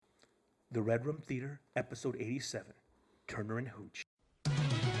The Red Room Theater, episode 87, Turner and Hooch.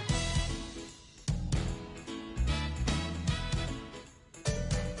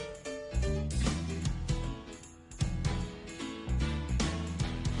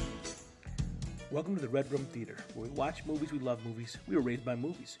 Welcome to the Red Room Theater, where we watch movies, we love movies, we were raised by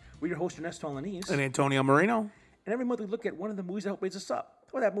movies. We're your host, Ernesto Alanese. And Antonio Marino. And every month we look at one of the movies that helped raise us up,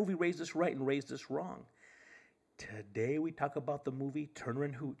 or that movie raised us right and raised us wrong. Today we talk about the movie Turner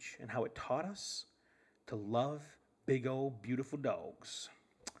and Hooch and how it taught us to love big old beautiful dogs.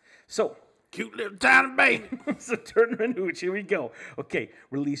 So, Cute little tiny baby. so Turner and Hooch, here we go. Okay,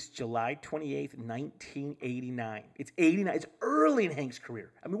 released July 28th, 1989. It's 89. It's early in Hank's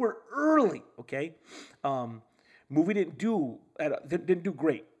career. I mean, we're early, okay? Movie didn't do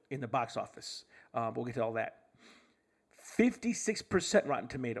great in the box office. We'll get to all that. 56% Rotten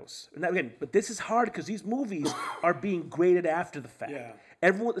Tomatoes. Now, again, but this is hard because these movies are being graded after the fact. Yeah.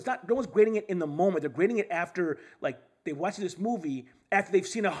 No one's grading it in the moment. They're grading it after, like, they watch this movie after they've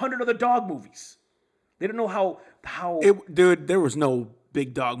seen 100 other dog movies. They don't know how. Dude, there was no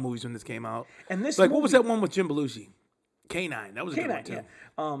big dog movies when this came out. And this what was that one with Jim Belushi? K-9. That was a good one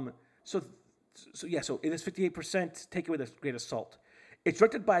too. Yeah. So it is 58%. Take it with a great assault. It's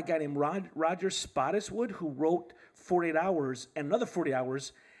directed by a guy named Roger Spottiswoode, who wrote 48 Hours and another 40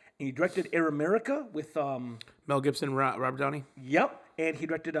 Hours. And he directed Air America with Mel Gibson, Robert Downey. Yep, and he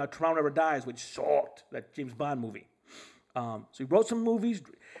directed Tomorrow Never Dies, which sucked, that James Bond movie. So he wrote some movies.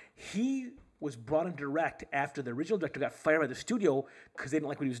 He was brought in to direct after the original director got fired by the studio because they didn't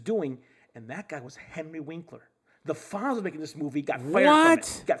like what he was doing, and that guy was Henry Winkler. The father making this movie got fired from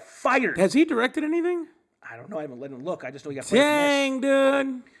it. Got fired. Has he directed anything? I don't know. I haven't let him look. I just know he got fired. Dang,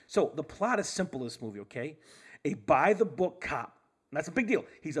 dude. So the plot is simple in this movie, okay? A by-the-book cop. And that's a big deal.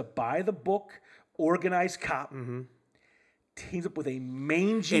 He's a by-the-book, organized cop. Mm-hmm. Teams up with a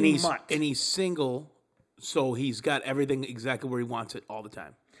mangy mutt. And he's single, so he's got everything exactly where he wants it all the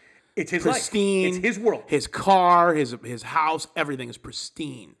time. It's his pristine. Life. It's his world. His car, his house, everything is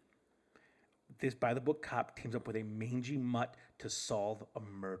pristine. This by-the-book cop teams up with a mangy mutt to solve a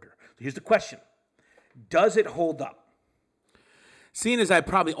murder. So here's the question. Does it hold up? Seeing as I've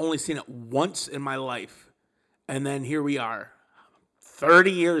probably only seen it once in my life, and then here we are,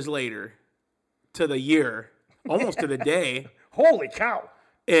 30 years later, to the year, almost to the day. Holy cow.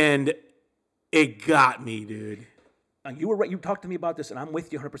 And it got me, dude. You were right. You talked to me about this, and I'm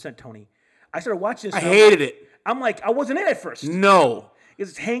with you 100%, Tony. I started watching this. I hated it. I'm like, I wasn't in at first. No.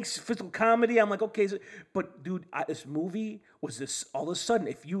 It's Hank's physical comedy. I'm like, okay. But, dude, this movie was this, all of a sudden,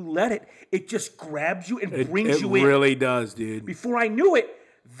 if you let it, it just grabs you and brings you in. It really does, dude. Before I knew it,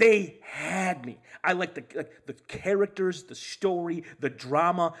 they had me. I like the characters, the story, the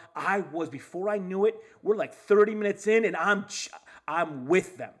drama. Before I knew it, we're like 30 minutes in, and I'm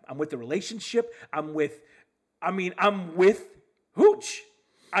with them. I'm with the relationship. I'm with Hooch.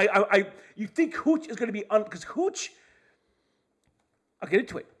 You think Hooch is going to be because Hooch, I'll get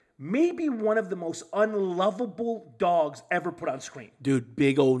into it, maybe one of the most unlovable dogs ever put on screen. Dude,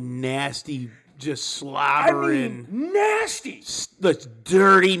 big old nasty, just slobbering. I mean, nasty. The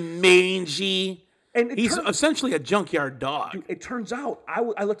dirty, mangy. And he's essentially a junkyard dog. Dude, it turns out, I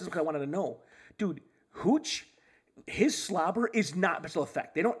looked at this because I wanted to know. Dude, Hooch, his slobber is not special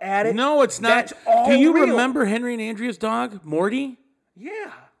effect. They don't add it. No, it's not. That's all Do you real. remember Henry and Andrea's dog, Morty?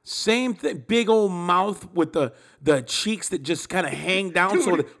 Yeah. Same thing. Big old mouth with the cheeks that just kind of hang down, dude,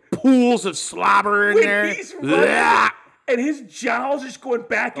 so the pools of slobber in there. He's running, and his jowls just going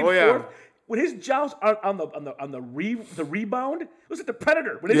back and forth. When his jowls are on the rebound, it looks like the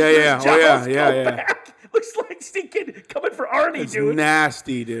Predator. When his jowls go back, looks like stinking coming for Arnie, it's dude.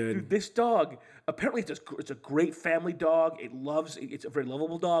 Nasty, dude. This dog, apparently it's a great family dog. It's a very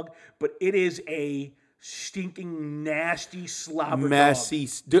lovable dog, but it is a stinking, nasty slobber messy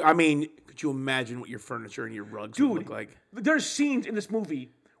dog. Dude, I mean, could you imagine what your furniture and your rugs would look like? There's scenes in this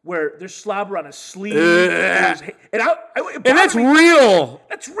movie where there's slobber on his sleeve. And that's real.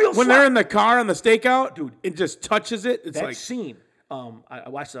 That's real. When they're in the car on the stakeout, dude, it just touches it. It's that like scene. I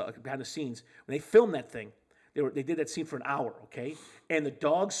watched behind the scenes when they filmed that thing. They did that scene for an hour, okay? And the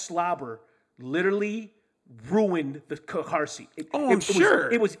dog's slobber literally ruined the car seat. I'm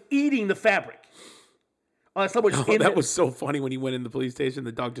sure. It was eating the fabric. That was so funny when he went in the police station.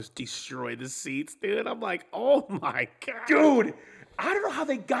 The dog just destroyed the seats, dude. I'm like, oh my God. Dude, I don't know how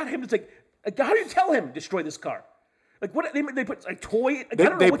they got him. It's like, how do you tell him destroy this car? Like, what they put a toy?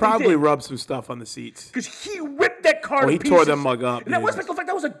 They probably rubbed some stuff on the seats. Because he ripped that car to pieces. He tore the mug up. And that was special effect.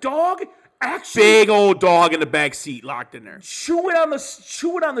 That was a dog actually. Big old dog in the back seat, locked in there. Chewing on the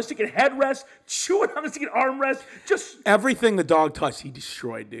stinking headrest, chewing on the stinking armrest. Just everything the dog touched, he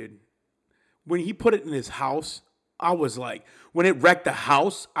destroyed, dude. when he put it in his house, I was like, when it wrecked the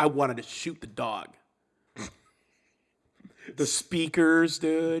house, I wanted to shoot the dog. The speakers,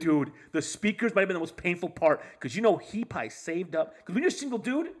 dude. Dude, the speakers might have been the most painful part because he probably saved up. Because when you're a single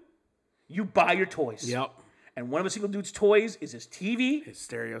dude, you buy your toys. Yep. And one of the single dude's toys is his TV. His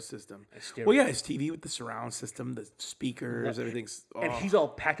stereo system. Well, yeah, his TV with the surround system, the speakers, everything's. Oh. And he's all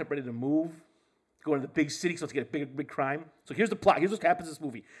packed up, ready to move, go to the big city, so to get a big crime. So here's the plot. Here's what happens in this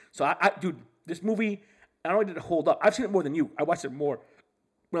movie. So, dude, this movie, not only did it hold up, I've seen it more than you. I watched it more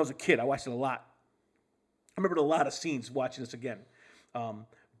when I was a kid. I watched it a lot. I remembered a lot of scenes watching this again.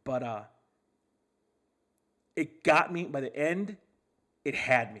 But it got me. By the end, it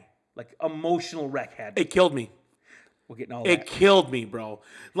had me. Like, emotional wreck had me. It killed me. We're getting all that. It killed me, bro.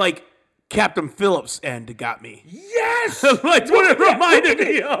 Like, Captain Phillips' end got me. Yes! Like, what it reminded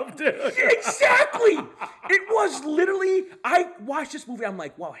me of, dude. Exactly! It was literally, I watched this movie, I'm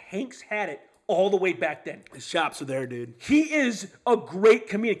like, wow, Hanks had it all the way back then. His chops are there, dude. He is a great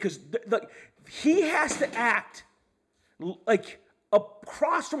comedian because he has to act like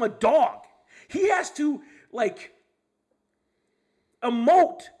across from a dog. He has to, like,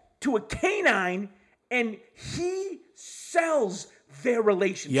 emote to a canine, and he sells their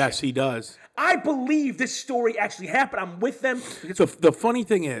relationship. Yes, he does. I believe this story actually happened. I'm with them. So the funny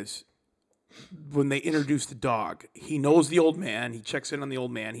thing is, when they introduce the dog, he knows the old man. He checks in on the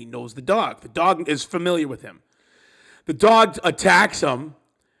old man. He knows the dog. The dog is familiar with him. The dog attacks him,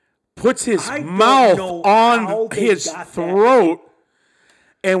 puts his mouth on his throat,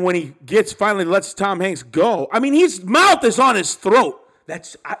 and when he finally lets Tom Hanks go, I mean, his mouth is on his throat.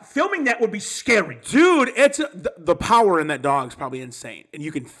 Filming that would be scary. Dude, the power in that dog is probably insane, and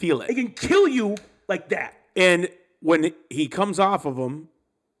you can feel it. It can kill you like that. And when he comes off of him,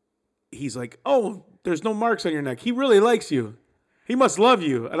 he's like, oh, there's no marks on your neck. He really likes you. He must love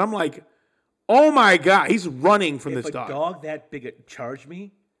you. And I'm like, oh my God. He's running from this dog. If a dog that big charged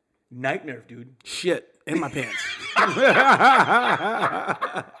me, night nerve, dude. Shit in my pants.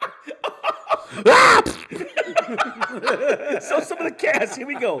 So some of the cast, here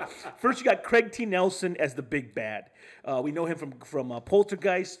we go. First, you got Craig T. Nelson as the big bad. We know him from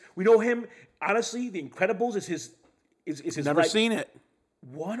Poltergeist. We know him, honestly, The Incredibles is his. Never seen it.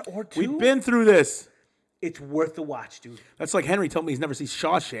 One or two. We've been through this. It's worth the watch, dude. That's like Henry told me he's never seen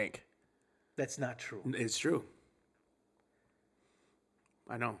Shawshank. That's not true. It's true.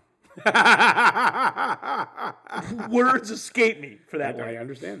 I know. Words escape me for that one. I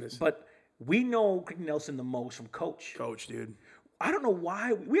understand this. But we know Craig Nelson the most from Coach. Coach, dude. I don't know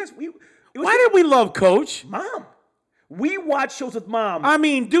why. Why did we love Coach? Mom. We watched shows with Mom. I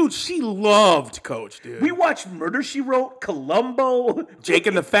mean, dude, she loved Coach, dude. We watched Murder, She Wrote, Columbo. Jake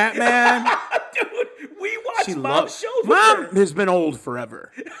and the Fat Man. Dude, we watched Mom's shows with Mom her. has been old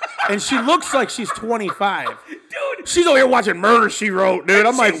forever. And she looks like she's 25. Dude. She's over here watching Murder, She Wrote, dude.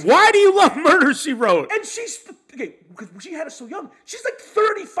 I'm like, why do you love Murder, She Wrote? And because she had us so young. She's like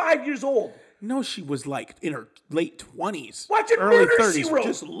 35 years old. No, she was like in her late 20s. Watching early Murder, 30s. She Wrote.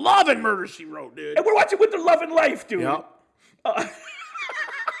 Just loving Murder, She Wrote, dude. And we're watching With the Love and Life, dude. Yep.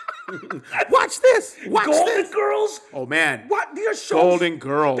 Watch this. Watch Golden this. Girls. Oh, man. What? These are shows Golden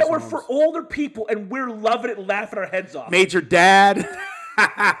Girls. that were for older people, and we're loving it, laughing our heads off. Major Dad. Who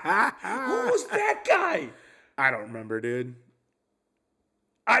was that guy? I don't remember, dude.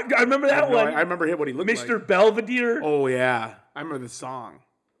 I remember that one. I remember what he looked like. Mr. Belvedere. Oh, yeah. I remember the song.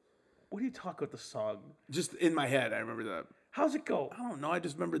 What do you talk about the song? Just in my head, I remember the... How's it go? I don't know. I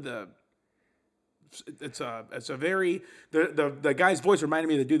just remember the... It's a very... The guy's voice reminded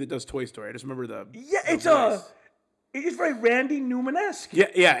me of the dude that does Toy Story. I just remember the... Yeah, it's very Randy Newman-esque. Yeah,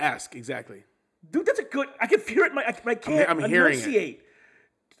 esque, exactly. Dude, that's a good... I can hear it. I can't I'm hearing enunciate. It.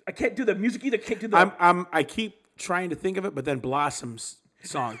 I can't do the music either. Can't do the... I keep trying to think of it, but then Blossom's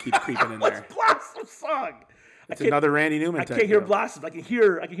song keeps creeping in there. What's Blossom's song? It's another Randy Newman type. I can't hear Blossom. I can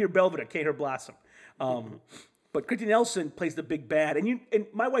hear Belvedere. I can't hear Blossom. But Craig T. Nelson plays the big bad, and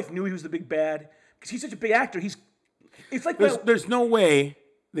my wife knew he was the big bad because he's such a big actor. It's like there's no way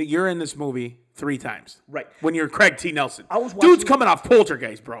that you're in this movie 3 times. Right. When you're Craig T. Nelson. Dude's Dude's coming off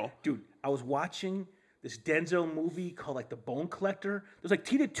Poltergeist, bro. Dude, I was watching this Denzel movie called like The Bone Collector. There's like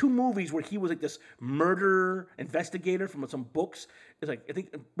he did 2 movies where he was like this murder investigator from some books. It's like I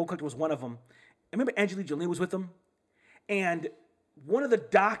think Bone Collector was one of them. I remember Angelina Jolie was with him, and one of the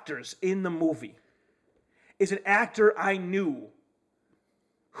doctors in the movie is an actor I knew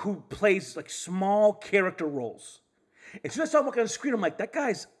who plays like small character roles. As soon as I saw him walking on the screen, I'm like, that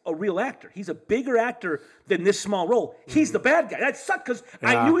guy's a real actor. He's a bigger actor than this small role. He's the bad guy. That sucked because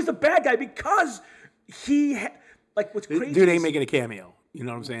I knew he was the bad guy because he had, like, what's crazy. Dude ain't making a cameo. You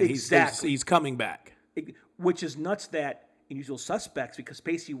know what I'm saying? Exactly. He's coming back. Which is nuts that in Usual Suspects, because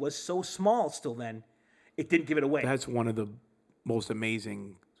Spacey was so small still then, it didn't give it away. That's one of the most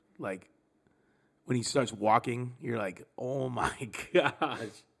amazing, like, when he starts walking, you're like, oh my gosh.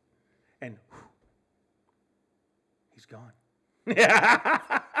 And he's gone.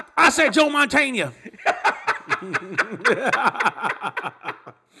 I said Joe Montana.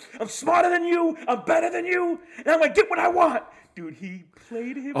 I'm smarter than you. I'm better than you. And I'm going to get what I want. Dude, he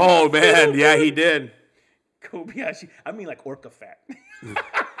played him. Oh, man. Yeah, he did. Kobayashi. I mean, like Orca fat.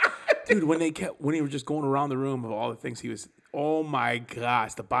 Dude, when he was just going around the room of all the things he was, oh my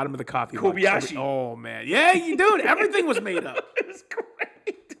gosh, the bottom of the coffee mug. Kobayashi. Oh, man. Yeah, dude, everything was made up. It was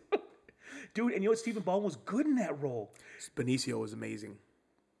great. Dude, and you know what? Stephen Baldwin was good in that role. Benicio was amazing.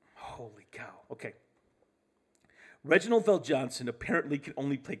 Holy cow. Okay. Reginald Vell Johnson apparently can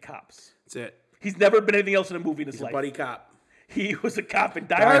only play cops. That's it. He's never been anything else in a movie in his life. A buddy cop. He was a cop in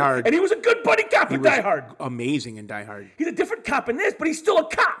Die Hard. And he was a good buddy cop in Die Hard. Amazing in Die Hard. He's a different cop in this, but he's still a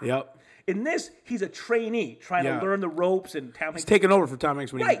cop. Yep. In this, he's a trainee trying to learn the ropes. And Tom Hanks. He's taking over for Tom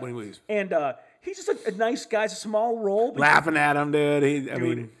Hanks when he leaves. And he's just a nice guy. It's a small role. Laughing at him, dude. He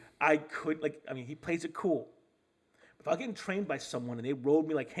plays it cool. If I was getting trained by someone and they rode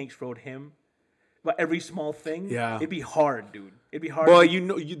me like Hanks rode him, about every small thing, it'd be hard, dude. It'd be hard. Well,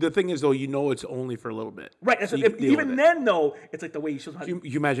 the thing is, though, it's only for a little bit. Right. That's even then, though, it's like the way he shows how you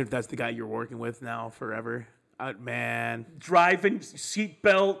imagine if that's the guy you're working with now forever? Man. Driving, seat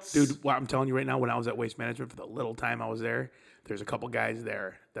belts. Dude, well, I'm telling you right now, when I was at Waste Management for the little time I was there, there's a couple guys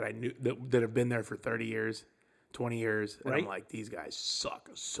there that I knew that have been there for 30 years, 20 years. And I'm like, these guys suck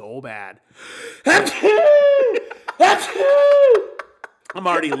so bad. I'm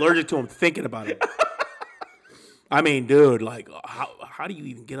already allergic to him thinking about it. I mean, dude, like, how do you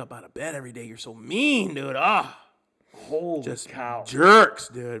even get up out of bed every day? You're so mean, dude. Holy cow. Jerks,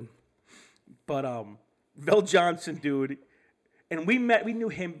 dude. But Vell Johnson, dude, and we knew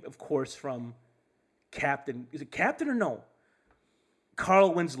him, of course, from Captain. Is it Captain or no?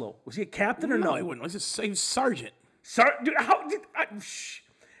 Carl Winslow. Was he a captain or no? No, he wasn't. He was sergeant.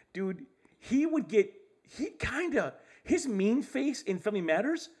 Dude, his mean face in Family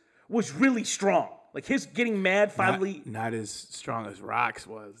Matters was really strong. Like his getting mad finally. Not as strong as Rock's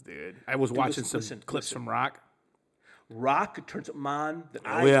was, dude. I was watching some clips from Rock. Rock turns him on.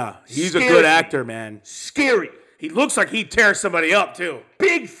 He's a good actor, man. Scary. He looks like he'd tear somebody up too.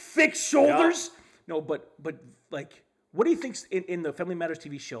 Big, thick shoulders. Yeah. No, but like, what do you think in the Family Matters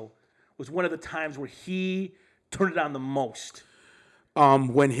TV show was one of the times where he turned it on the most?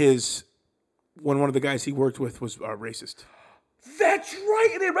 When one of the guys he worked with was racist. That's right,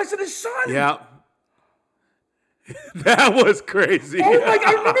 and they arrested his son. Yeah. That was crazy. Oh my God,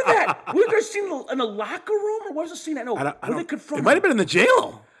 I remember that. Was there a scene in a locker room, or what was the scene? It might have been in the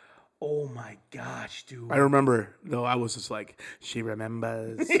jail. Oh my gosh, dude. I remember, though, I was just like, she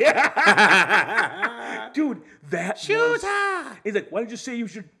remembers. Yeah. Dude, that Shoot her! He's like, why did you say you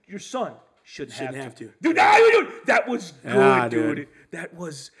was your son? Shouldn't have to. Dude, that was good, dude. That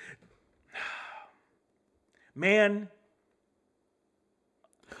was... Man.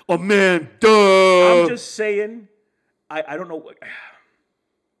 Oh, man, duh. I'm just saying, I don't know.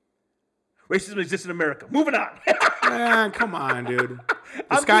 Racism exists in America. Moving on. Man, come on, dude.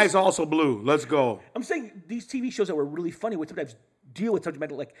 The sky's also blue. Let's go. I'm saying these TV shows that were really funny would sometimes deal with subject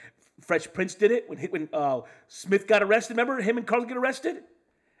matter, like Fresh Prince did it when Smith got arrested. Remember him and Carl get arrested?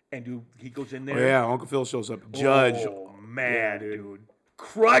 And dude, he goes in there. Oh, yeah, Uncle Phil shows up. Judge. Oh, man, dude.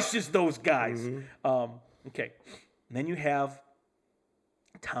 Crushes those guys. Mm-hmm. Okay. And then you have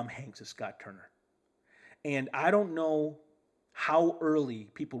Tom Hanks as Scott Turner. And I don't know how early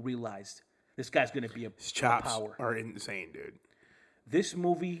people realized this guy's going to be His chops power. Are insane, dude. This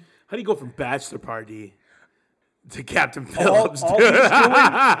movie... How do you go from Bachelor Party to Captain Phillips? All he's doing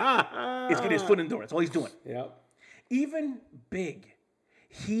is getting his foot in the door. That's all he's doing. Yep. Even Big,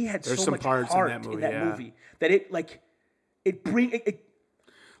 he had There's so some much parts heart in that movie that it like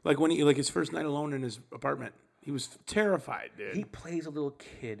when he his first night alone in his apartment, he was terrified, dude. He plays a little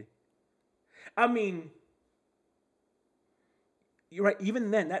kid. I mean, you're right.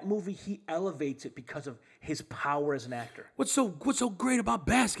 Even then, that movie, he elevates it because of his power as an actor. What's so great about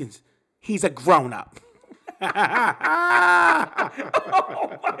Baskins? He's a grown up. Oh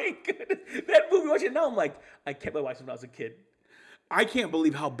my goodness! That movie, watching it now, I'm like, I kept my watching when I was a kid. I can't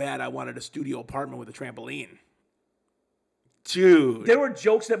believe how bad I wanted a studio apartment with a trampoline. Dude. There were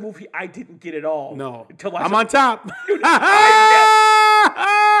jokes in that movie I didn't get at all. No. Until I'm on top. Dude, as a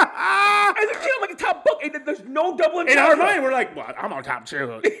kid, I'm like a top book, and there's no double in our mind, we're like, well, I'm on top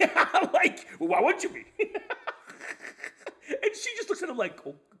too. Yeah, like, well, why wouldn't you be? And she just looks at him like,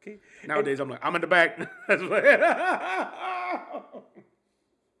 oh, okay. Nowadays, I'm like, I'm in the back. That's what.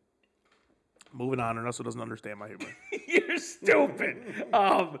 Moving on, or Russell doesn't understand my humor. You're stupid.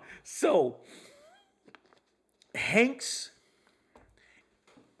 So, Hanks,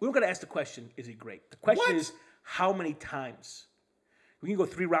 we don't got to ask the question, is he great? The question is, how many times? We can go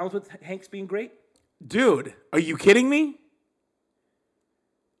 3 rounds with Hanks being great? Dude, are you kidding me?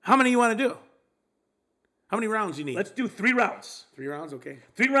 How many you want to do? How many rounds you need? Let's do 3 rounds. 3 rounds, okay.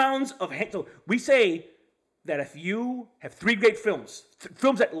 3 rounds of Hanks. So we say that if you have 3 great films,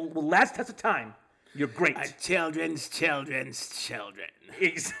 films that will last test of time, you're great. Children's children.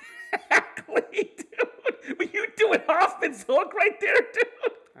 Exactly, dude. Were you doing Hoffman's hook right there, dude?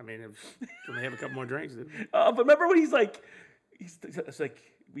 I mean, can they have a couple more drinks, dude? But remember when he's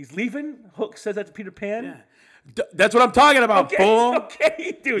leaving? Hook says that to Peter Pan. Yeah. That's what I'm talking about, fool.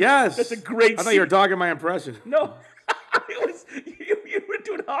 Okay, dude. Yes. That's a great I thought you were talking my impression. No. It was you were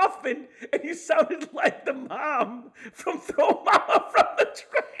doing Hoffman, and you sounded like the mom from Throw Mama from the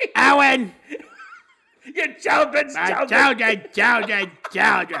Train. Owen! Your children's children. Children.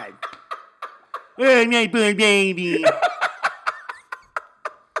 Oh, my poor baby.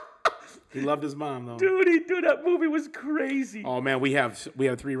 He loved his mom, though. Dude, that movie was crazy. Oh, man, we have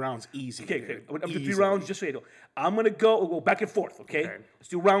 3 rounds easy. Okay. I'm going to do 3 rounds just so you know. I'm going to we'll go back and forth, okay? Let's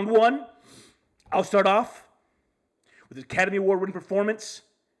do round 1. I'll start off with the Academy Award-winning performance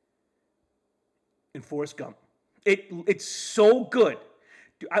in Forrest Gump. It's so good.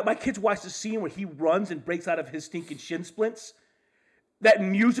 Dude, my kids watched the scene where he runs and breaks out of his stinking shin splints. That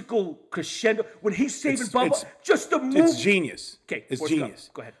musical crescendo when he's saving Bubba. Just the movie. It's genius. Okay, it's Forrest genius.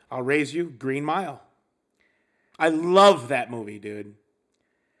 Gump. Go ahead. I'll Raise You, Green Mile. I love that movie, dude.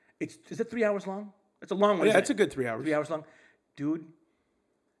 Is it 3 hours long? It's a long one. Yeah, isn't it's a good 3 hours. 3 hours long, dude.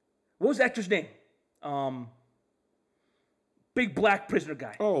 What was the actor's name? Big black prisoner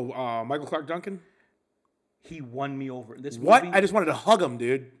guy. Oh, Michael Clark Duncan. He won me over in this movie. What? I just wanted to hug him,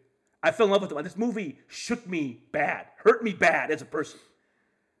 dude. I fell in love with him. This movie shook me bad, hurt me bad as a person.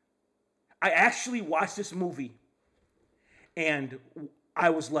 I actually watched this movie, and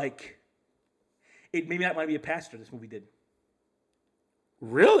I was like, it made me not want to be a pastor. This movie did.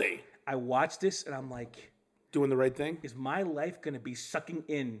 Really? I watched this, and I'm like, doing the right thing? Is my life going to be sucking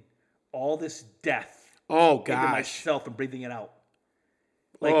in all this death? Oh, into gosh. myself and breathing it out.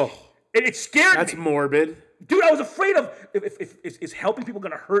 Like, it scared me. That's morbid. Dude, I was afraid of if is helping people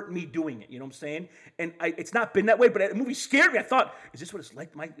going to hurt me doing it. You know what I'm saying? And it's not been that way, but the movie scared me. I thought, is this what it's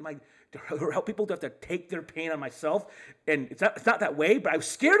like to help people to have to take their pain on myself? And it's not that way, but I was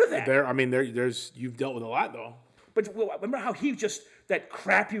scared of that. There's you've dealt with a lot, though. But remember how he just, that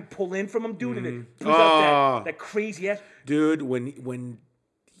crap you pull in from him, dude, and it pulls out that crazy ass. Dude, when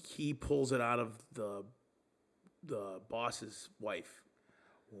he pulls it out of the boss's wife.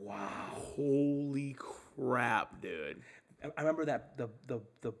 Wow. Holy crap, dude. I remember that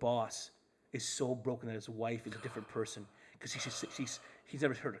the boss is so broken that his wife is a different person because he's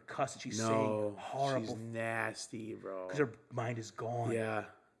never heard her cuss and she's saying horrible. She's nasty, bro. Because her mind is gone. Yeah.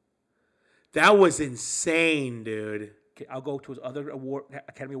 That was insane, dude. Okay, I'll go to his other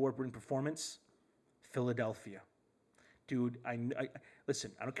Academy Award-winning performance, Philadelphia. Dude, I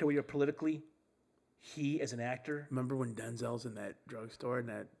listen, I don't care where you're politically. He, as an actor. Remember when Denzel's in that drugstore and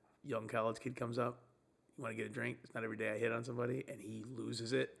that young college kid comes up? You want to get a drink? It's not every day I hit on somebody, and he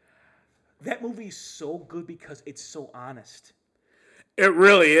loses it. That movie is so good because it's so honest. It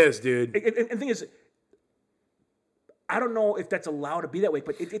really is, dude. And the thing is, I don't know if that's allowed to be that way,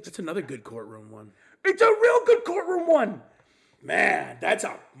 but it's another good courtroom one. It's a real good courtroom one. Man, that's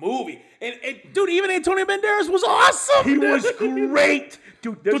a movie. And dude, even Antonio Banderas was awesome. He was great.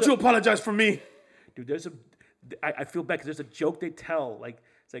 Dude, don't you apologize for me. Dude, I feel bad because there's a joke they tell. Like,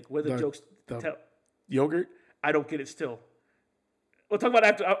 it's like, what are the jokes tell? Yogurt? I don't get it still. We'll talk about it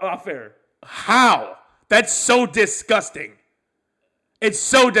after off air. How? That's so disgusting. It's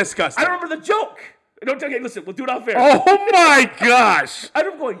so disgusting. I don't remember the joke. Don't tell me. Listen, we'll do it off air. Oh my gosh.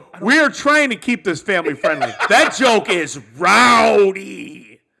 We are trying to keep this family friendly. That joke is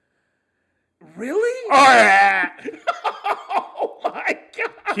rowdy. Really? Oh my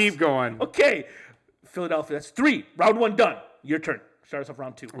gosh. Keep going. Okay. Philadelphia. That's 3. Round 1 done. Your turn. Start us off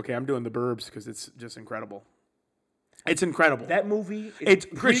round 2. Okay, I'm doing The Burbs because it's just incredible. It's incredible. That movie. It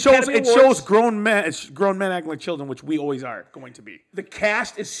shows grown men acting like children, which we always are going to be. The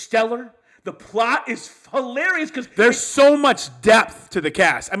cast is stellar. The plot is hilarious because there's so much depth to the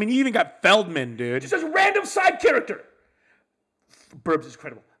cast. I mean, you even got Feldman, dude. Just a random side character. Burbs is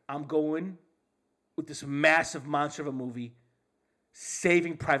incredible. I'm going with this massive monster of a movie,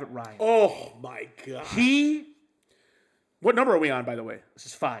 Saving Private Ryan. Oh my god. He What number are we on, by the way? This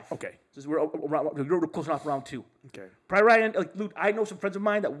is 5. Okay. We're close enough round 2. Okay. Private Ryan, like Luke, I know some friends of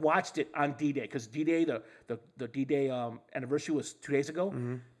mine that watched it on D-Day because D-Day, the D-Day anniversary was 2 days ago.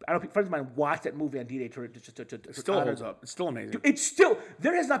 Mm-hmm. I know friends of mine watched that movie on D-Day to It still honor holds up. It's still amazing. It's still,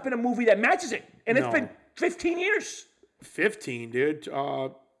 there has not been a movie that matches it. And No. it's been 15 years. 15, dude.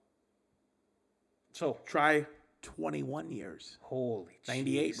 So, Try 21 years. holy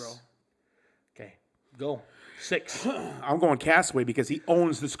 98, jeez. bro. Okay, go. 6. I'm going Castaway because he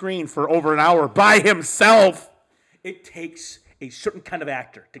owns the screen for over an hour by himself. It takes a certain kind of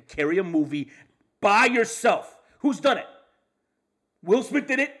actor to carry a movie by yourself. Who's done it? Will Smith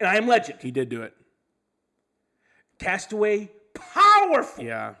did it, and I Am Legend. He did do it. Castaway, powerful.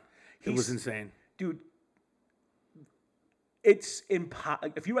 Yeah. It was insane. Dude, it's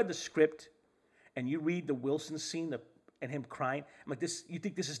impossible. If you read the script and you read the Wilson scene and him crying, I'm like, this. You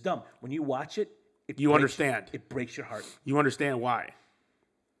think this is dumb. When you watch it, Understand. It breaks your heart. You understand why.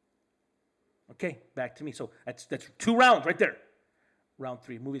 Okay, back to me. So that's 2 rounds right there. Round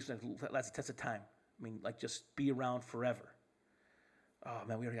 3. Movies that last a test of time. I mean, like, just be around forever. Oh,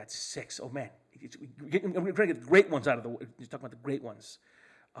 man, we already got 6. Oh, man. We're going to get the great ones out of the way. You're talking about the great ones.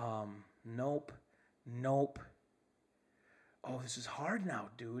 Nope. Oh, this is hard now,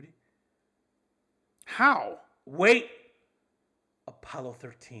 dude. How? Wait. Apollo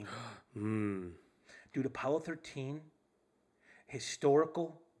 13. Dude, Apollo 13,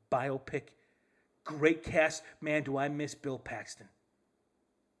 historical biopic, great cast. Man, do I miss Bill Paxton.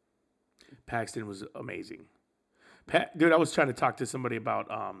 Paxton was amazing. Dude, I was trying to talk to somebody about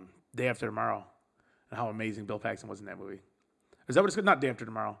Day After Tomorrow and how amazing Bill Paxton was in that movie. Is that what it's called? Not Day After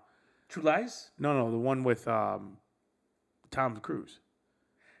Tomorrow. True Lies? No, the one with Tom Cruise.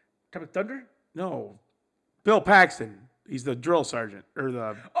 Tropic Thunder? No, Bill Paxton. He's the drill sergeant or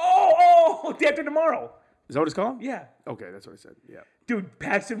the. Oh, Day After Tomorrow. Is that what it's called? Yeah. Okay, that's what I said. Yeah. Dude,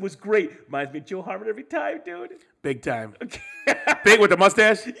 Paxton was great. Reminds me of Joe Harmon every time, dude. Big time. Big with the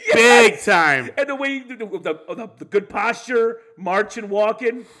mustache? Yes! Big time. And the way the good posture, marching,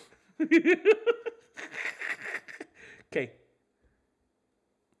 walking. Okay.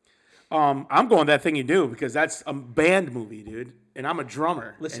 I'm going That Thing You Do because that's a band movie, dude. And I'm a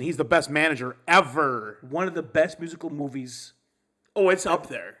drummer. Listen. And he's the best manager ever. One of the best musical movies. Oh, it's up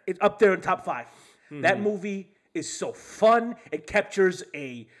there. It's up there in top 5. That movie is so fun. It captures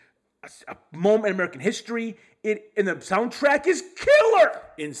a moment in American history. And the soundtrack is killer.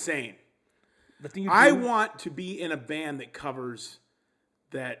 Insane. The thing you I do, want to be in a band that covers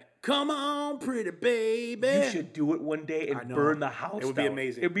that. Come on, pretty baby. you should do it one day and know. burn the house It would be down.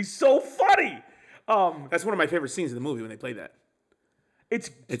 amazing. It'd be so funny. That's one of my favorite scenes in the movie when they play that. It's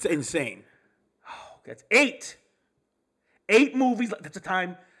insane. That's 8. 8 movies. That's a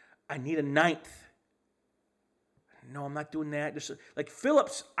time. I need a 9th. No, I'm not doing that. Just, like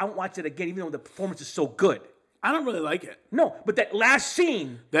Phillips, I won't watch it again, even though the performance is so good. I don't really like it. No, but that last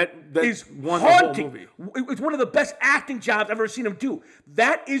scene That is won haunting. the whole movie. It's one of the best acting jobs I've ever seen him do.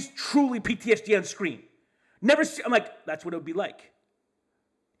 That is truly PTSD on screen. Never see, I'm like, that's what it would be like.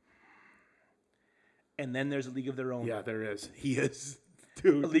 And then there's A League of Their Own. Yeah, there is. He is. A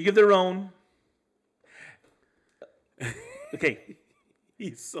Dude. League of Their Own. Okay.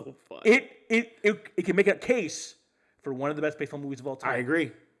 He's so fun. It can make a case for one of the best baseball movies of all time. I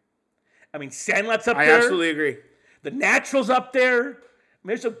agree. I mean, Sandlot's up I there. absolutely agree. The Natural's up there. I mean,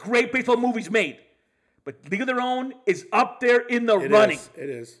 there's some great baseball movies made. But League of Their Own is up there in the running. It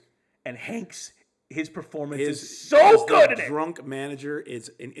is. And Hanks, his performance is so good in it. Drunk manager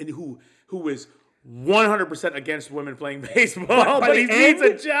is who is 100% against women playing baseball, By but the he needs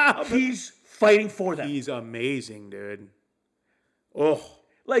end, a job. He's fighting for them. He's amazing, dude. Oh,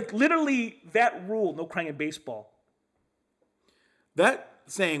 Like, literally, that rule, no crying in baseball. that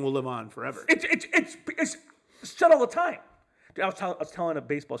saying will live on forever. It's said all the time. Dude, I was telling a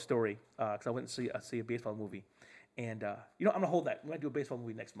baseball story because I went and see a baseball movie. And, I'm going to hold that. We're going to do a baseball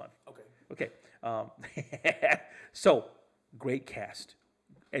movie next month. Okay. So, great cast.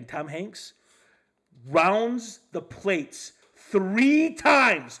 And Tom Hanks rounds the plates 3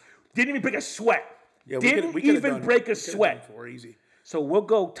 times. Didn't even break a sweat. Yeah, Didn't even break a sweat. Easy. So we'll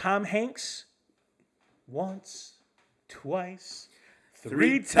go Tom Hanks once, twice,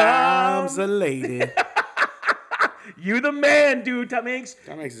 3 times. a lady. You the man, dude. Tom Hanks.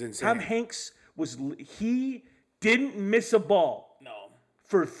 Tom Hanks is insane. Tom Hanks he didn't miss a ball No.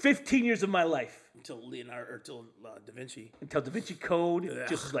 for 15 years of my life. Until Da Vinci. Until Da Vinci Code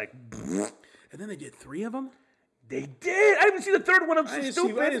just like, And then they did 3 of them? They did. I didn't see the third one. I'm so I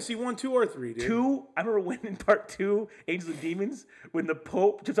stupid. didn't see 1, 2, or 3, dude. 2, I remember when in part 2, Angels and Demons, when the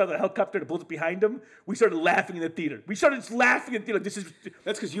Pope jumps out of the helicopter and bullets behind him, we started laughing in the theater. We started just laughing in the theater. This is...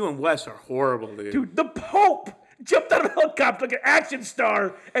 That's because you and Wes are horrible, dude. Dude, the Pope jumped out of a helicopter like an action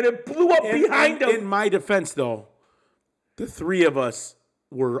star, and it blew up behind him. In my defense, though, the 3 of us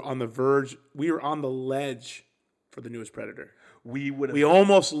were on the verge. We were on the ledge for the newest Predator. We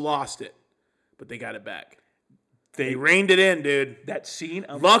almost lost it, but they got it back. They reined it in, dude. That scene.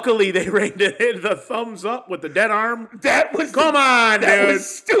 Luckily, they reined it in. The thumbs up with the dead arm. Come on, dude. That was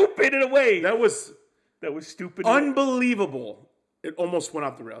stupid in a way. That was stupid. Unbelievable. It almost went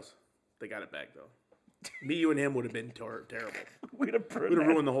off the rails. They got it back, though. Me, you, and him would have been terrible. We'd have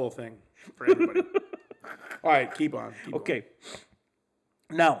ruined the whole thing for everybody. All right, keep on. Okay.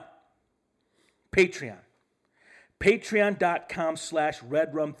 Now, Patreon.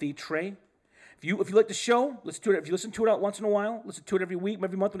 Patreon.com/RedRumTheTray. If you like the show, listen to it. If you listen to it out once in a while, listen to it every week,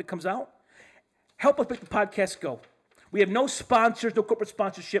 every month when it comes out. Help us make the podcast go. We have no sponsors, no corporate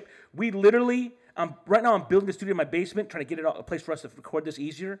sponsorship. We literally, right now I'm building a studio in my basement, trying to get it a place for us to record this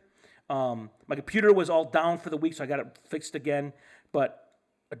easier. My computer was all down for the week, so I got it fixed again. But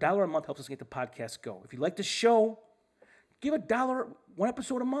 $1 a month helps us get the podcast go. If you like the show, give $1, one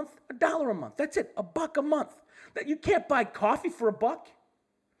episode a month, $1 a month. That's it, $1 a month. You can't buy coffee for $1.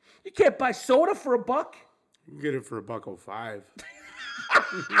 You can't buy soda for $1. You can get it for $1.05. Where do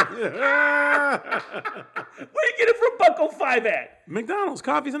you get it for $1.05 at? McDonald's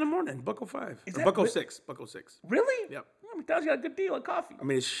coffees in the morning, $1.05. $1.06. $1.06. Really? Yep. Yeah, McDonald's got a good deal on coffee. I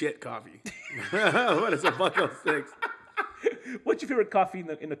mean, it's shit coffee. What is $1.06? What's your favorite coffee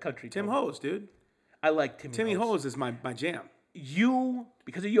in the country? Tim Ho's, dude. I like Timmy Ho's is my jam.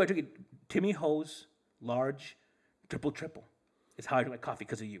 Because of you, I drink it. Timmy Ho's, large, triple. It's how I drink my coffee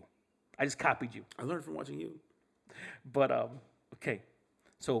because of you. I just copied you. I learned from watching you. But, okay.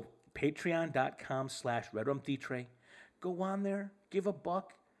 So, patreon.com/RedRumTheTray. Go on there, give $1.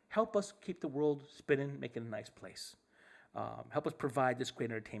 Help us keep the world spinning, make it a nice place. Help us provide this great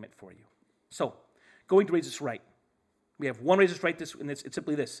entertainment for you. So, going to Raise This Right. We have one Raise This Right, and it's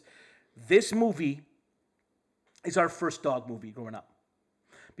simply this. This movie is our first dog movie growing up.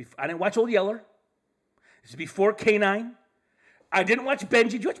 I didn't watch Old Yeller. This is before K9. I didn't watch Benji.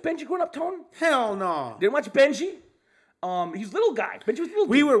 Did you watch Benji growing up, Tone? Hell no. Didn't watch Benji? He's a little guy. Benji was a little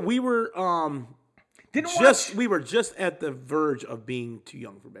We dude. We were just at the verge of being too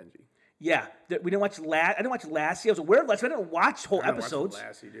young for Benji. Yeah. We didn't watch I didn't watch Lassie. I was aware of Lassie. I didn't watch whole episodes. Watch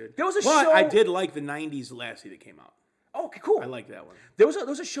Lassie, dude. There was a but show. I did like the 90s Lassie that came out. Oh, okay, cool. I like that one. There was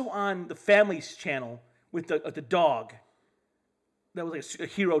a show on the Family's channel with the dog. That was like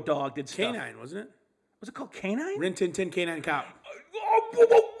a hero dog did stuff. K9, wasn't it? Was it called K9? Rin Tin Tin K9 Cop.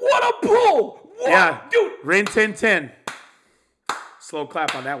 What a pull! Yeah, dude. Rin Tin Tin. Slow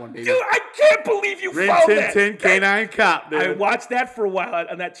clap on that one, baby. Dude, I can't believe you Rin found Tin that. Tin K9 Cop, dude. I watched that for a while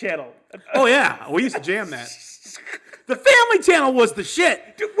on that channel. Oh yeah, we used to jam that. The Family Channel was the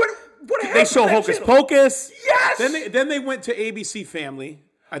shit. Dude, what happened? They show to that Hocus channel? Pocus. Yes. Then they went to ABC Family.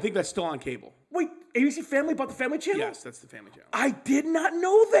 I think that's still on cable. Wait, ABC Family bought the Family Channel? Yes, that's the Family Channel. I did not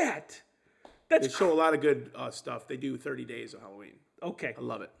know that. They show a lot of good stuff. They do 30 days of Halloween. Okay. I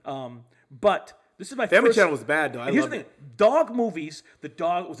love it. But this is my Family first... Channel was bad, though. I Here's love the thing. it. Dog movies, the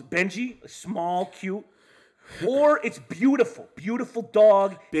dog was Benji, a small, cute, or it's beautiful. Beautiful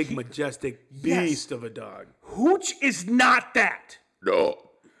dog. Big, majestic beast of a dog. Hooch is not that.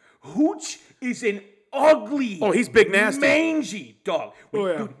 No. Hooch is an ugly... Oh, he's big nasty. Mangy dog. Oh,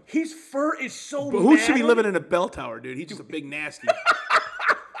 yeah. Dude, his fur is so But Hooch should be matted. living in a bell tower, dude. He's just a big nasty.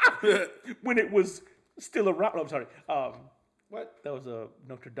 When it was still around... No, I'm sorry. What? That was a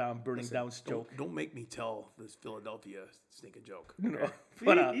Notre Dame burning down joke. Don't make me tell this Philadelphia stinking joke. No.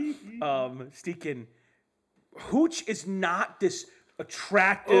 But, Steakin, Hooch is not this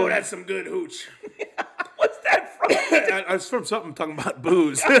attractive... Oh, that's some good Hooch. What's that from? It's from something talking about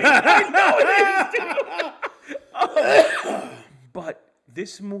booze. I know it is. But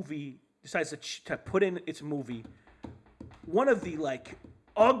this movie decides to put in its movie one of the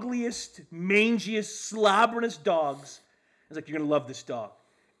ugliest, mangiest, slobberingest dogs. It's like, you're gonna love this dog.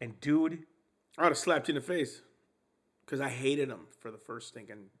 And dude, I would have slapped you in the face because I hated him for the first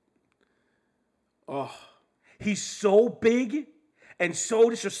stinking. Oh, he's so big and so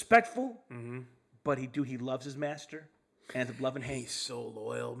disrespectful. Mm-hmm. But he loves his master and ends up loving Hank. He's so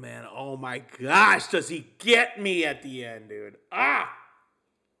loyal, man. Oh my gosh, does he get me at the end, dude?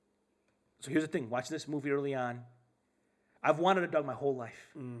 So here's the thing. Watching this movie early on, I've wanted a dog my whole life.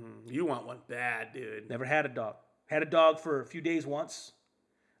 Mm-hmm. You want one bad, dude. Never had a dog. Had a dog for a few days once.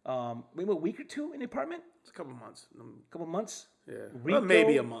 Maybe a week or two in the apartment. It's a couple months. A couple months. Yeah, Rico, well,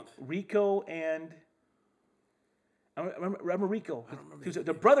 maybe a month. Rico and I remember Rico. I don't remember.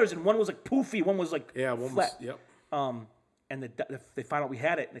 The brothers, and one was like poofy, one was like Yeah, one flat. was. Yep. And they found out we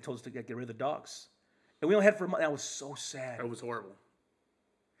had it, and they told us to get rid of the dogs. And we only had it for a month. That was so sad. That was horrible.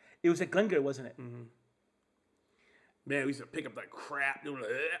 It was at Glengarry, wasn't it? Mm-hmm. Man, we used to pick up that crap.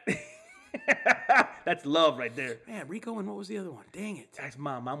 That's love right there. Man, Rico and what was the other one? Dang it. That's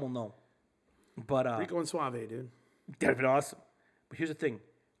Mom. Mom will know. But Rico and Suave, dude. that'd been awesome. But here's the thing.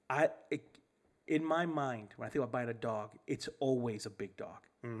 In my mind, when I think about buying a dog, it's always a big dog.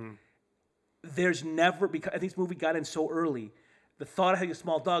 Mm-hmm. There's never, because I think this movie got in so early, the thought of having a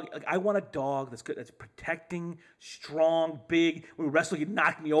small dog, like I want a dog that's good, that's protecting, strong, big. When we wrestle, you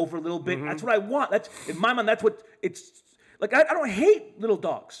knock me over a little bit. That's what I want. That's in my mind. That's what it's like. I don't hate little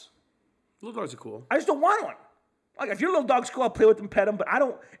dogs. Little dogs are cool. I just don't want one. Like if your little dog's cool, I'll play with them, pet them. But I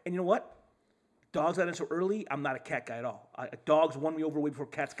don't. And you know what? Dogs got in so early. I'm not a cat guy at all. Dogs won me over way before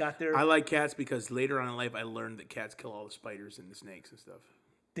cats got there. I like cats because later on in life, I learned that cats kill all the spiders and the snakes and stuff.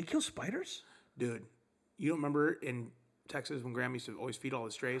 They kill spiders? Dude, you don't remember in Texas when Grandma used to always feed all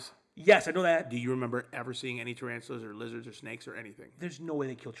the strays? Yes, I know that. Do you remember ever seeing any tarantulas or lizards or snakes or anything? There's no way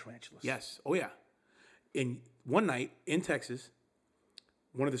they kill tarantulas. Yes. Oh, yeah. And one night in Texas,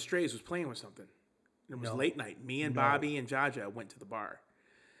 one of the strays was playing with something. It was late night. Me and Bobby and Jaja went to the bar.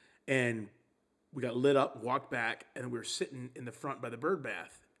 And we got lit up, walked back, and we were sitting in the front by the bird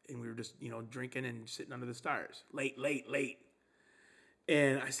bath. And we were just, drinking and sitting under the stars. Late.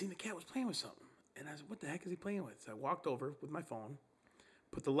 And I seen the cat was playing with something. And I said, what the heck is he playing with? So I walked over with my phone,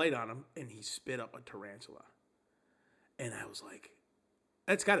 put the light on him, and he spit up a tarantula. And I was like,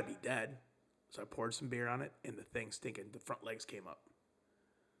 that's got to be dead. So I poured some beer on it, and the thing stinking. The front legs came up.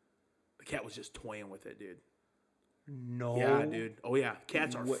 The cat was just toying with it, dude. No. Yeah, dude. Oh, yeah.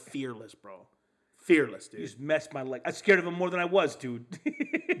 Cats are fearless, bro. Fearless, dude. You just messed my leg. I'm scared of them more than I was, dude.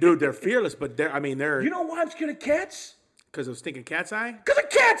 Dude, they're fearless, but they're. You know why I'm scared of cats? Because of stinking cat's eye? Because of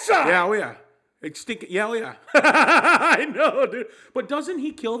cat's eye! Yeah, oh, yeah. It's stinking. Yeah, oh, yeah. I know, dude. But doesn't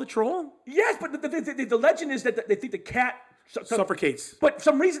he kill the troll? Yes, but the legend is that they think the cat suffocates. But for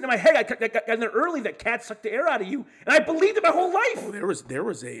some reason in my head, I got in there early that cat sucked the air out of you, and I believed it my whole life. Oh, there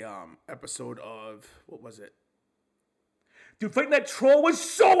was a episode of, what was it? Dude, fighting that troll was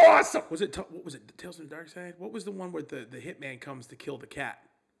so awesome. What was it? Tales from the Dark Side? What was the one where the hitman comes to kill the cat?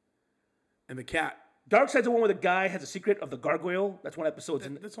 And the cat. Dark Side's the one where the guy has a secret of the gargoyle. That's one episode.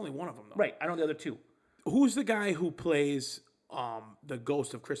 That's only one of them, though. Right. I know the other two. Who's the guy who plays the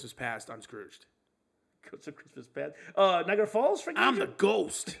ghost of Christmas Past on Scrooged? Ghost of Christmas Past? Niagara Falls? I'm the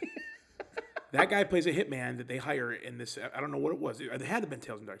ghost. That guy plays a hitman that they hire in this. I don't know what it was. It had to have been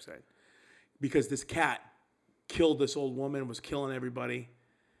Tales from the Dark Side. Because this cat killed this old woman, was killing everybody,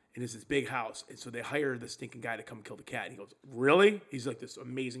 and it's this big house. And so they hire this stinking guy to come kill the cat. And he goes, really? He's like this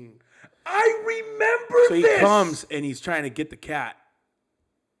amazing. I remember So he comes and he's trying to get the cat.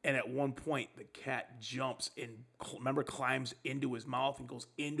 And at one point, the cat jumps and, climbs into his mouth and goes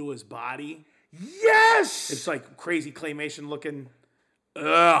into his body. Yes! It's like crazy claymation looking.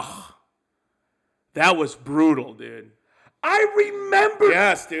 Ugh. That was brutal, dude. I remember.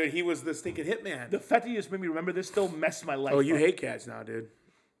 Yes, dude. He was the stinking hitman. The fact that you just made me remember this still messed my life up. Oh, you up. hate cats now, dude.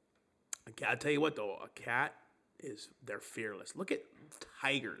 I'll tell you what, though. A cat they're fearless. Look at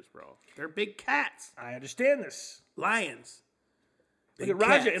tigers, bro. They're big cats. I understand this. Lions. Look at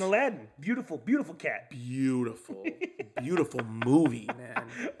Raja in Aladdin. Beautiful, beautiful cat. Beautiful. Beautiful movie, man.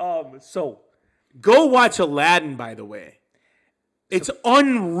 So. Go watch Aladdin, by the way. It's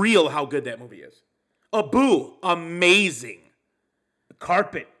unreal how good that movie is. Abu, amazing. The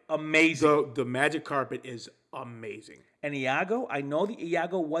carpet, amazing. The magic carpet is amazing. And Iago, I know that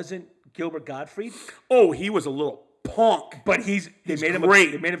Iago wasn't Gilbert Gottfried. Oh, he was a little punk. But they made him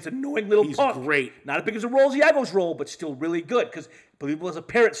great. They made him this annoying little punk. He's great. Not as big as a role as Iago's role, but still really good. Because believable as a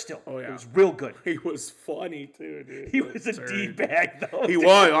parrot still. Oh, yeah. It was real good. He was funny, too, dude. He was a D-bag, though. He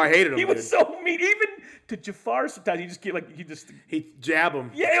was. I hated him, He was so mean. Even to Jafar sometimes, he'd jab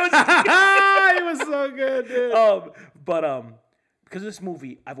him. Yeah, it was. He was so good, dude. Because of this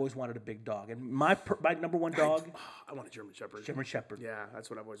movie, I've always wanted a big dog. And my number one dog... I want a German Shepherd. German Shepherd. Yeah, that's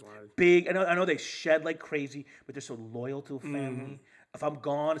what I've always wanted. Big. I know they shed like crazy, but they're so loyal to a family. If I'm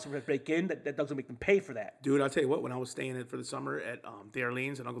gone and someone break in, that dog's going to make them pay for that. Dude, I'll tell you what. When I was staying in for the summer at the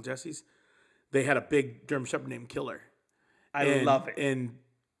Arlene's and Uncle Jesse's, they had a big German Shepherd named Killer. I love it. And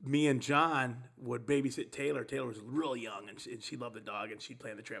me and John would babysit Taylor. Taylor was real young, and she loved the dog, and she'd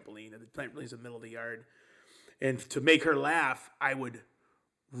play on the trampoline. And the trampoline's in the middle of the yard. And to make her laugh, I would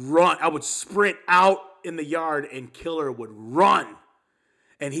run. I would sprint out in the yard, and Killer would run.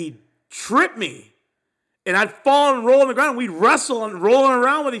 and he'd trip me. And I'd fall and roll on the ground. We'd wrestle and rolling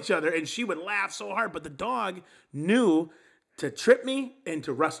around with each other. And she would laugh so hard. But the dog knew to trip me and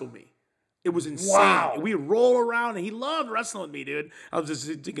to wrestle me. It was insane. Wow. We'd roll around. And he loved wrestling with me, dude. I was just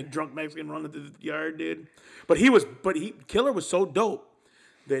thinking drunk Mexican running through the yard, dude. Killer was so dope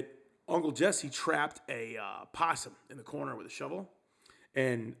that Uncle Jesse trapped a possum in the corner with a shovel.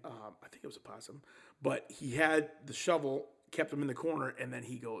 And I think it was a possum. But he had the shovel, kept him in the corner. And then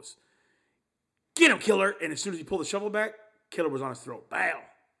he goes, "Get him, Killer." And as soon as he pulled the shovel back, Killer was on his throat. Bam.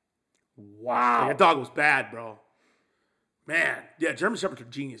 Wow. That dog was bad, bro. Man. Yeah, German Shepherds are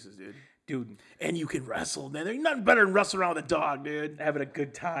geniuses, dude. Dude. And you can wrestle, man. There's nothing better than wrestling around with a dog, dude. Having a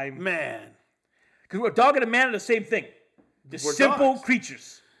good time. Man. Because a dog and a man are the same thing. Just We're simple dogs.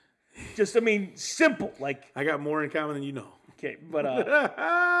 creatures. Just, simple. Like, I got more in common than you know. okay, but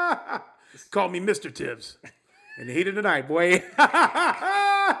Call me Mr. Tibbs. In the heat of the night, boy.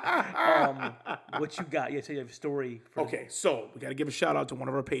 what you got? Yeah, so you have a story. Okay, so we got to give a shout out to one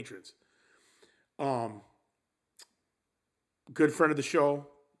of our patrons. Good friend of the show,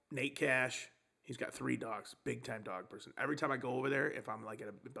 Nate Cash. He's got 3 dogs, big time dog person. Every time I go over there, if I'm like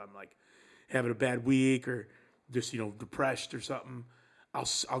having a bad week or just depressed or something,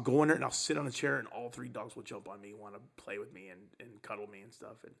 I'll go in there and I'll sit on a chair and all 3 dogs will jump on me, want to play with me and cuddle me and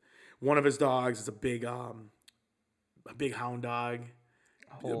stuff. And one of his dogs is a big hound dog.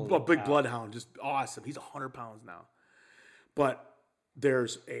 Holy A big cow. bloodhound, just awesome. He's 100 pounds now. But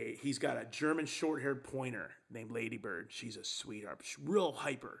he's got a German short-haired pointer named Ladybird. She's a sweetheart, she's real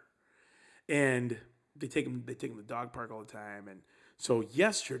hyper. And they take him to the dog park all the time. And so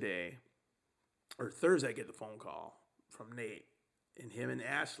Thursday, I get the phone call from Nate, and him and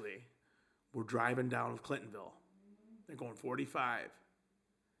Ashley were driving down Clintonville. They're going 45,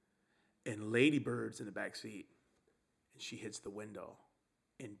 and Ladybird's in the back seat, and she hits the window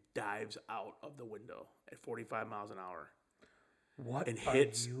and dives out of the window at 45 miles an hour. What and are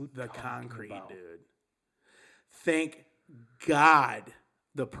hits you the talking concrete, about? dude. Thank God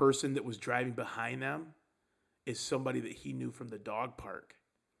the person that was driving behind them is somebody that he knew from the dog park.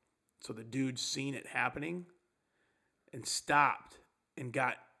 So the dude seen it happening and stopped and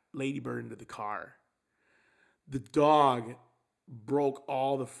got Ladybird into the car. The dog broke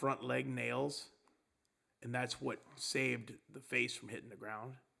all the front leg nails, and that's what saved the face from hitting the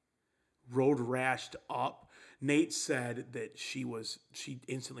ground. Road rashed up. Nate said that she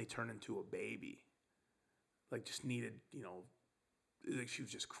instantly turned into a baby. Like just needed, like she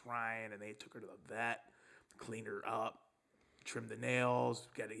was just crying, and they took her to the vet, cleaned her up, trimmed the nails,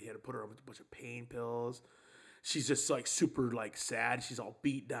 had to put her on a bunch of pain pills. She's just like super like sad. She's all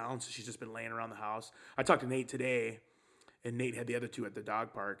beat down, so she's just been laying around the house. I talked to Nate today, and Nate had the other 2 at the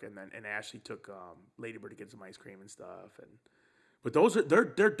dog park, and Ashley took Ladybird to get some ice cream and stuff. But those are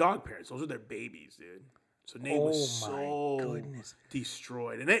they're dog parents. Those are their babies, dude. So Nate was so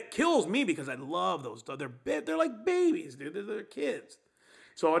destroyed, and it kills me because I love those dogs. They're like babies, dude. They're kids.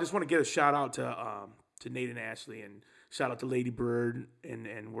 So I just want to give a shout out to Nate and Ashley, and shout out to Ladybird,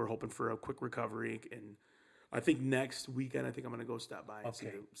 and we're hoping for a quick recovery. And I think next weekend, I'm going to go stop by and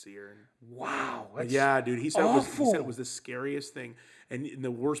see her. Wow. Yeah, dude. He said awful. it was the scariest thing. And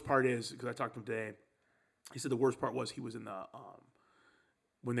the worst part is, because I talked to him today, he said the worst part was he was in the,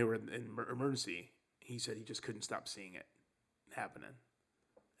 when they were in emergency, he said he just couldn't stop seeing it happening.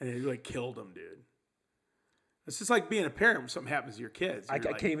 And it like killed him, dude. It's just like being a parent when something happens to your kids. I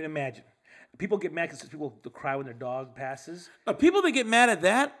can't even imagine. People get mad because people cry when their dog passes. People that get mad at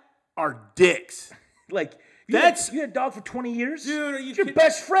that are dicks. Like, you had a dog for 20 years? Dude, it's your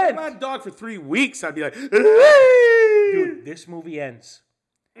best friend. If I had a dog for 3 weeks, I'd be like, dude, this movie ends.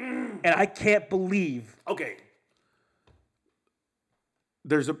 And I can't believe. Okay.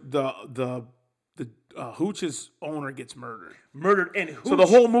 There's the Hooch's owner gets murdered. And Hooch, so the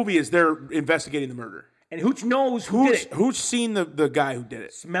whole movie is they're investigating the murder. And Hooch knows who did it. Hooch seen the guy who did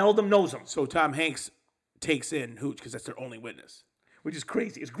it. Smelled him, knows him. So Tom Hanks takes in Hooch because that's their only witness. Which is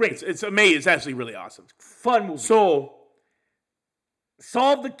crazy. It's great. It's amazing. It's actually really awesome. Fun movie. So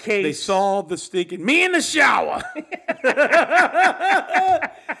solve the case. They solve the stinking me in the shower.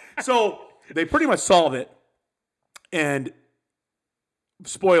 So they pretty much solve it. And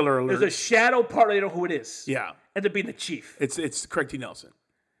spoiler alert. There's a shadow part. They don't know who it is. Yeah. Ends up being the chief. It's Craig T. Nelson.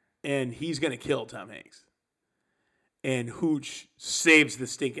 And he's going to kill Tom Hanks. And Hooch saves the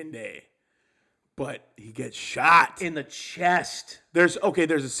stinking day. But he gets shot. In the chest. There's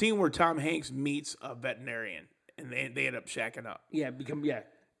a scene where Tom Hanks meets a veterinarian. And they end up shacking up. Yeah,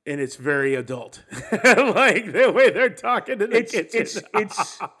 And it's very adult. Like the way they're talking to the kitchen.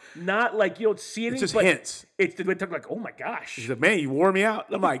 It's not like you don't see anything. It's just but hints. It's the way they're like, oh my gosh. He's like, man, you wore me out.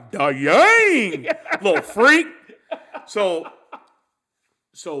 I'm like, dang, little freak. So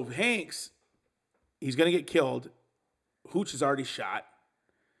Hanks, he's gonna get killed. Hooch is already shot,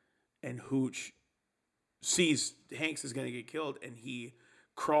 and Hooch sees Hanks is gonna get killed, and he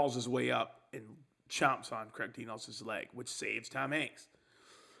crawls his way up and chomps on Craig T. Nelson's leg, which saves Tom Hanks.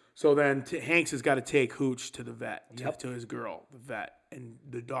 So then Hanks has got to take Hooch to the vet, to his girl, the vet, and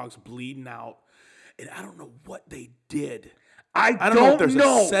the dog's bleeding out. And I don't know what they did. I don't know if there's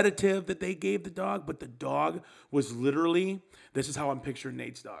a sedative that they gave the dog, but the dog was literally, this is how I'm picturing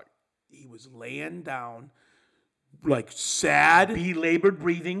Nate's dog. He was laying down, like sad. Belabored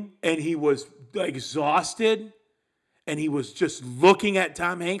breathing. And he was exhausted. And he was just looking at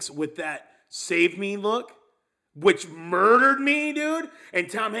Tom Hanks with that save me look, which murdered me, dude. And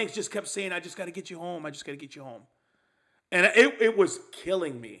Tom Hanks just kept saying, I just got to get you home. I just got to get you home. And it was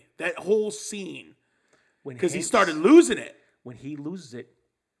killing me, that whole scene. Because he started losing it. When he loses it,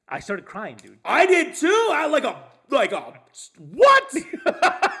 I started crying, dude. I did too. I like a what?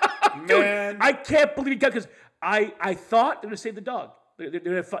 Man. Dude, I can't believe he got, because I thought they were going to save the dog. They're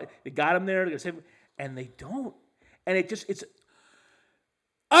gonna fight. They got him there. They're going to save him. And they don't. And it's...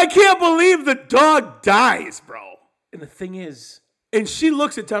 I can't believe the dog dies, bro. And the thing is... And she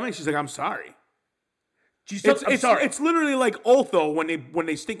looks at Tom Hanks. She's like, I'm sorry. I'm sorry. It's literally like Otho when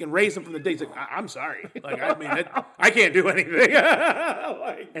they stink and raise him from the dead. He's like, I'm sorry. Like, I mean, I can't do anything.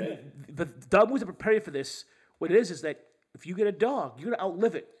 And the dog movies are preparing for this. What it is that if you get a dog, you're going to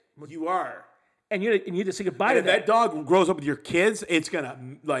outlive it. You are. And you need to say goodbye and to that dog grows up with your kids, it's going to,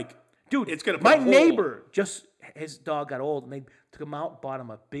 like... Dude, it's going to my neighbor, his dog got old, and they took him out, bought him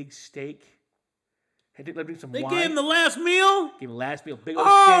a big steak. Had to let him some wine. They gave him the last meal? Gave him the last meal, big old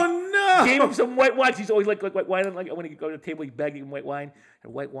steak. Oh, no. Gave him some white wine. He's always like white wine. Like when he go to the table, he begged him white wine.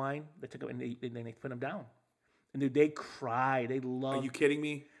 And white wine, they took him, and they put him down. And dude, they cried. They loved. Are you kidding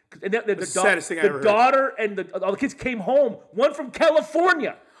me? And the saddest thing I ever heard. The daughter and all the kids came home. One from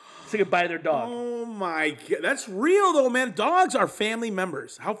California. Say goodbye to their dog. Oh my God, that's real though, man. Dogs are family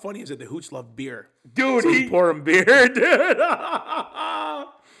members. How funny is it that Hooch loved beer, dude? So he pour him beer, dude.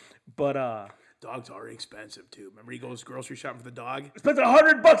 But dogs are expensive too. Remember, he goes grocery shopping for the dog. Spent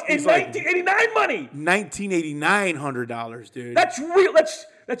 $100 in 1989 money. $1,989, dude. That's real.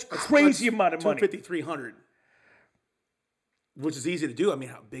 That's crazy amount of money. $250, $300, which is easy to do. I mean,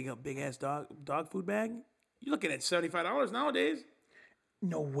 how big ass dog food bag? You're looking at $75 nowadays.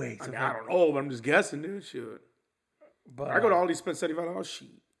 No way. I don't know, but I'm just guessing, dude. Shoot. But I go to Aldi, spend $75. Shit.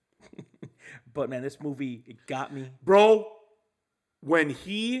 But man, this movie, it got me. Bro, when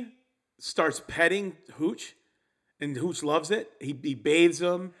he starts petting Hooch, and Hooch loves it, he bathes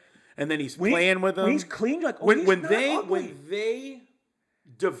him, and then he's playing with him. When he's clean, like, when they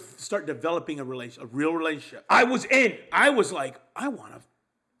start developing a real relationship. I was in. I was like, I want to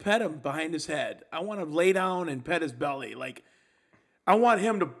pet him behind his head. I want to lay down and pet his belly. Like, I want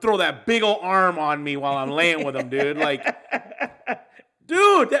him to throw that big old arm on me while I'm laying with him, dude. Like,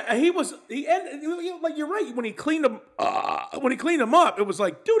 dude, like, you're right. When he cleaned him up, it was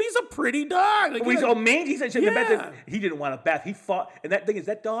like, dude, he's a pretty dog. Like, he's all mangy. He didn't want a bath. He fought, and that thing is,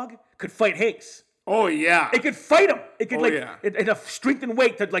 that dog could fight Hanks. Oh yeah, it could fight him. It could enough strength and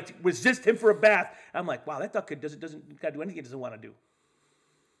weight to like resist him for a bath. I'm like, wow, that dog doesn't gotta do anything it doesn't want to do.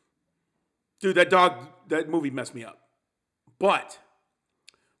 Dude, that movie messed me up. But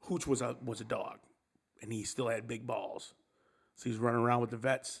Hooch was a dog, and he still had big balls, so he's running around with the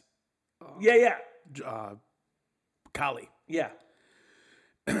vets. Collie. Yeah.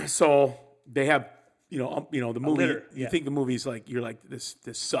 So they have, the movie. Litter, you think the movie's like, you're like, this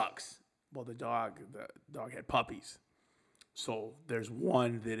sucks. Well, the dog had puppies, so there's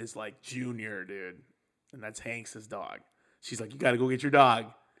one that is like junior, dude, and that's Hanks's dog. She's like, you got to go get your dog.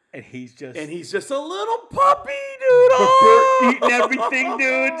 And he's just a little puppy, dude. Eating everything,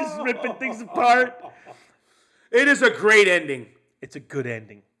 dude. Just ripping things apart. It is a great ending. It's a good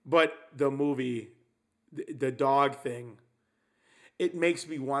ending. But the movie, the dog thing, it makes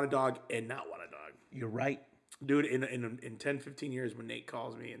me want a dog and not want a dog. You're right. Dude, in 10, 15 years when Nate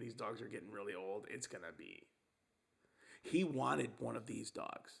calls me and these dogs are getting really old, it's going to be... He wanted one of these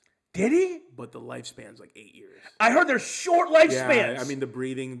dogs. Did he? But the lifespan's like 8 years. I heard they're short lifespans. Yeah, I mean,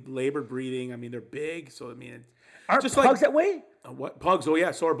 labor breathing, I mean, they're big. So, I mean, aren't just pugs that way? What? Pugs? Oh,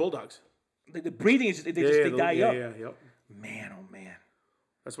 yeah, so are bulldogs. The breathing is, they die up. Yeah, yep. Man, oh, man.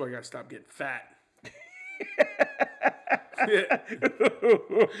 That's why I got to stop getting fat.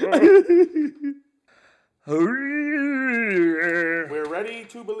 We're ready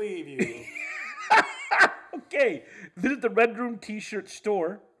to believe you. Okay, visit the Red Room T-shirt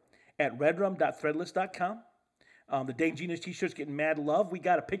store at redrum.threadless.com. The Dane Genius T-shirt's getting mad love. We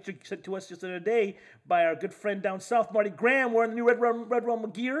got a picture sent to us just the other day by our good friend down south, Marty Graham, wearing the new Red Rum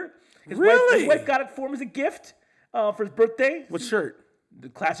gear. His wife got it for him as a gift for his birthday. What shirt? The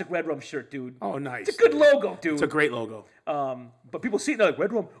classic Red Rum shirt, dude. Oh, nice. It's a good logo, dude. It's a great logo. But people see it, they're like,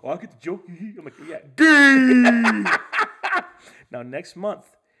 Red Rum, I get the joke. I'm like, yeah. Now, next month,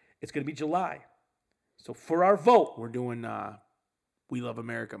 it's going to be July. So for our vote, we're doing We Love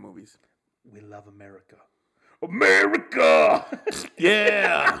America movies. We Love America. America!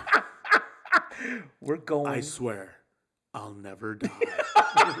 Yeah! We're going. I swear, I'll never die.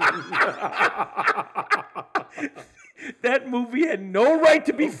 That movie had no right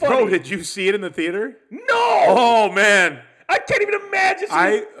to be funny. Bro, did you see it in the theater? No! Oh, man. I can't even imagine.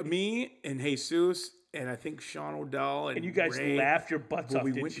 Me and Jesus, and I think Sean O'Dell and you guys Ray, laughed your butts off,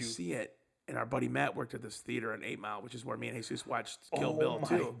 we didn't went you? to see it, and our buddy Matt worked at this theater in 8 Mile, which is where me and Jesus watched Kill Bill,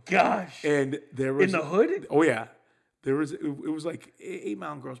 too. Oh, my gosh. And there was... In the hood? Oh, yeah. There was... It was like 8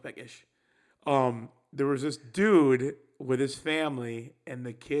 Mile and Groesbeck-ish. There was this dude with his family, and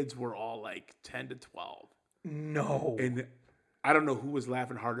the kids were all like 10 to 12. No. And I don't know who was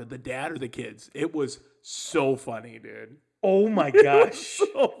laughing harder, the dad or the kids. It was so funny, dude. Oh, my gosh.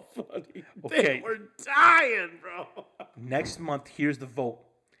 So funny. Okay. They were dying, bro. Next month, here's the vote.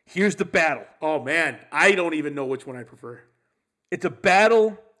 Here's the battle. Oh, man. I don't even know which one I prefer. It's a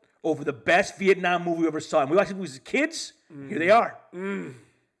battle over the best Vietnam movie we ever saw. And we watched the movies as kids. Here they are.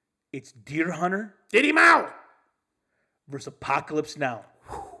 It's Deer Hunter. Get him out! Versus Apocalypse Now.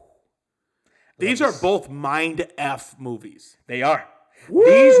 These are both mind F movies. They are. Woo!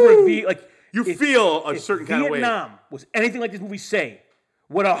 These reveal, like, you feel a certain kind of way. If Vietnam was anything like this movie say,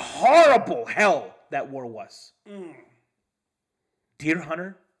 what a horrible hell that war was. Deer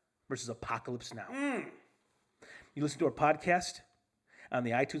Hunter versus Apocalypse Now. You listen to our podcast on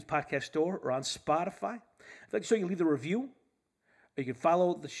the iTunes Podcast Store or on Spotify. I'd like to show you leave the review. You can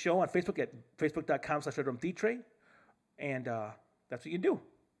follow the show on Facebook at facebook.com/RedRumTheatre. And that's what you can do.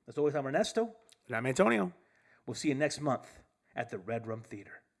 As always, I'm Ernesto. And I'm Antonio. We'll see you next month at the Red Rum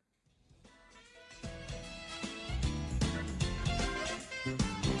Theater.